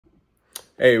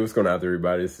Hey, what's going on,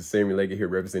 everybody? This is Sammy Leggett here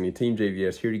representing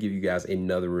TeamJVS, here to give you guys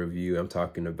another review. I'm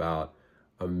talking about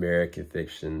American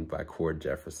Fiction by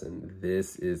Jefferson.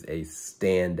 This is a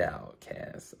standout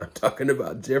cast. I'm talking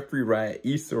about Jeffrey Wright,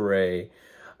 Issa Rae,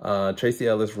 Tracy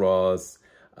Ellis Ross,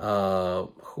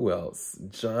 who else?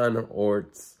 John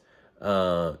Orts,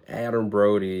 Adam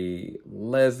Brody,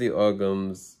 Leslie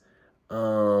Uggams,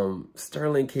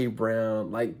 Sterling K.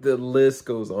 Brown. Like, the list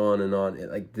goes on and on.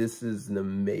 Like, this is an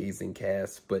amazing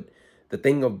cast, but the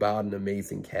thing about an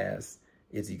amazing cast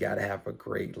is you got to have a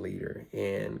great leader,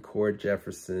 and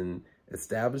Jefferson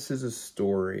establishes a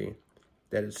story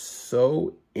that is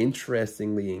so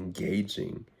interestingly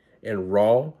engaging and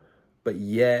raw, but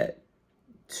yet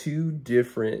two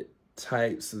different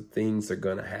types of things are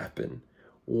going to happen.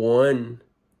 One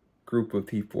group of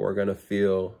people are going to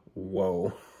feel,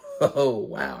 whoa, oh,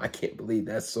 wow, I can't believe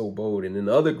that's so bold. And then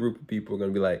the other group of people are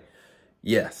going to be like,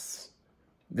 yes,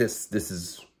 this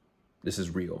is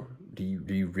real. Do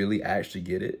you really actually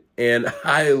get it? And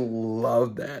I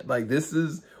love that. Like, this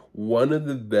is one of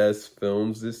the best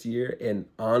films this year, and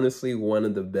honestly, one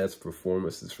of the best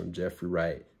performances from Jeffrey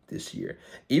Wright this year.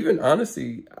 Even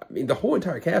honestly, I mean, the whole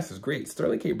entire cast is great.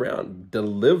 Sterling K. Brown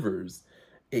delivers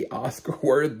a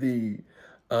Oscar-worthy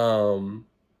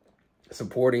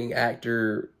supporting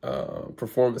actor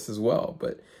performance as well.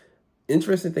 But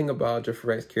interesting thing about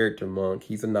Jeffrey Wright's character, Monk,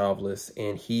 he's a novelist,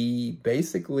 and he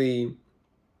basically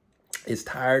is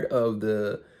tired of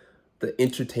the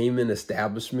entertainment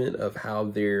establishment of how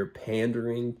they're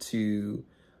pandering to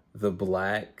the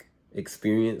Black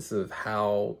experience of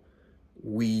how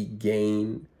we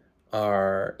gain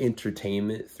our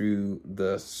entertainment through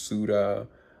the Suda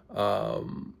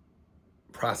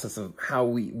process of how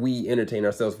we entertain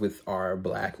ourselves with our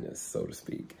Blackness, so to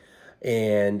speak.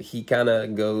 And he kind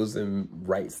of goes and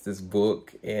writes this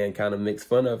book and kind of makes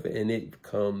fun of it, and it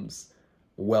becomes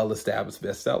well-established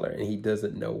bestseller, and he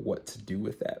doesn't know what to do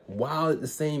with that. While at the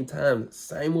same time,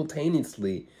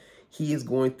 simultaneously, he is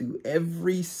going through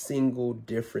every single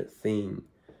different thing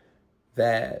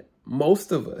that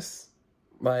most of us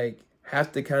like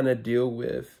have to kind of deal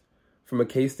with from a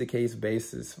case-to-case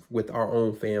basis with our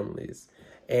own families.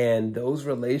 And those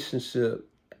relationship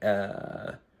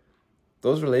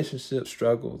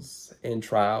struggles and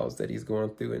trials that he's going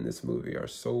through in this movie are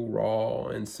so raw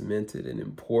and cemented and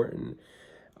important.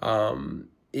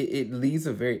 It leaves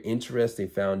a very interesting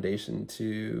foundation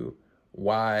to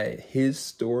why his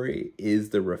story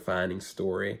is the refining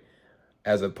story,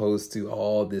 as opposed to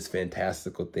all this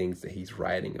fantastical things that he's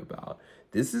writing about.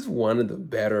 This is one of the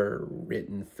better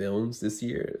written films this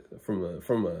year. From a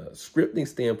scripting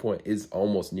standpoint, is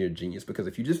almost near genius, because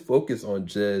if you just focus on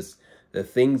just the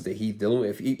things that he's dealing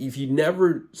with, if you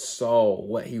never saw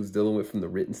what he was dealing with from the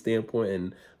written standpoint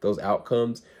and those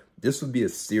outcomes, this would be a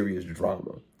serious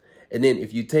drama. And then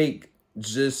if you take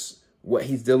just what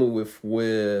he's dealing with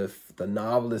the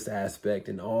novelist aspect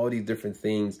and all these different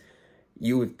things,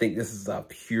 you would think this is a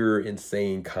pure,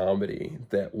 insane comedy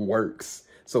that works.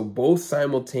 So both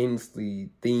simultaneously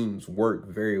themes work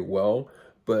very well,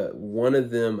 but one of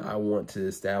them I want to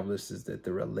establish is that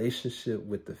the relationship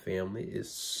with the family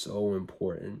is so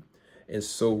important and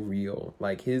so real.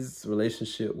 Like, his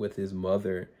relationship with his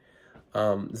mother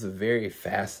is a very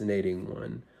fascinating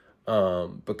one,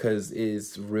 because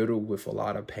it's riddled with a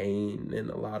lot of pain and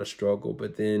a lot of struggle,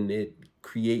 but then it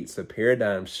creates a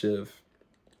paradigm shift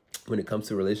when it comes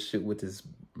to relationship with his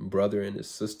brother and his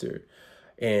sister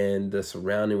and the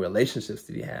surrounding relationships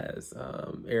that he has.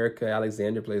 Erica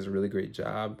Alexander plays a really great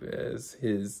job as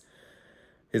his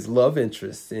love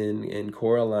interest in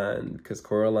Coraline, because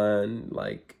Coraline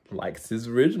likes his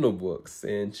original books,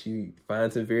 and she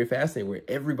finds him very fascinating, where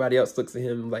everybody else looks at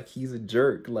him like he's a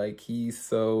jerk, like he's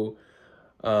so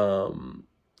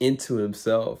into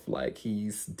himself, like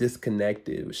he's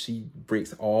disconnected. She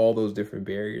breaks all those different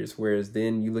barriers, whereas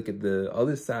then you look at the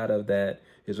other side of that,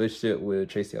 his relationship with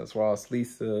Tracy Ellis Ross,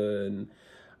 Lisa, and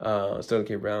Sterling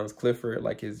K. Brown's Clifford,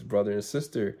 like his brother and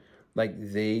sister, like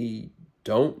they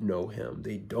don't know him,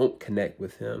 they don't connect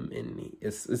with him, and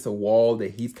it's a wall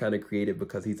that he's kind of created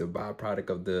because he's a byproduct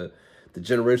of the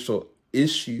generational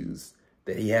issues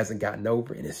that he hasn't gotten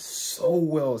over. And it's so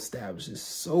well established, it's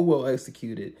so well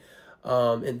executed,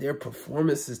 and their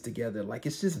performances together, like,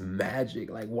 it's just magic.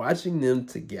 Like, watching them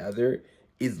together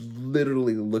is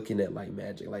literally looking at like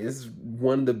magic. Like, this is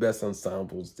one of the best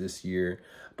ensembles this year.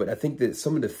 But I think that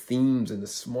some of the themes and the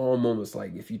small moments,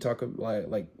 like if you talk about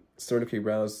like Sterling K.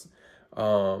 Brown's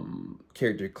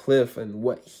character Cliff, and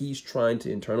what he's trying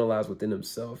to internalize within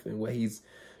himself, and what he's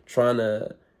trying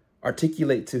to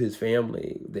articulate to his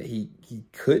family that he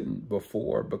couldn't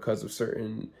before because of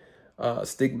certain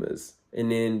stigmas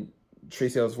And then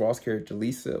Tracee Ellis Ross' character,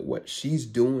 Lisa, what she's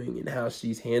doing and how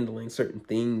she's handling certain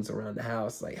things around the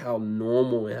house, like how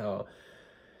normal and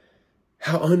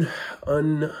how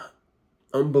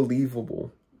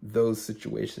unbelievable those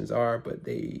situations are, but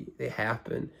they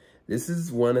happen. This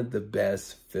is one of the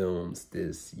best films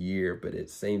this year, but it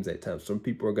seems at times some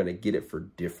people are going to get it for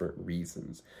different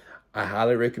reasons. I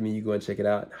highly recommend you go and check it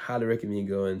out. Highly recommend you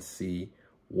go and see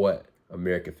what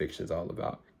American Fiction is all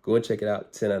about. Go and check it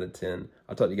out. 10 out of 10.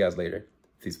 I'll talk to you guys later.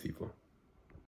 Peace, people.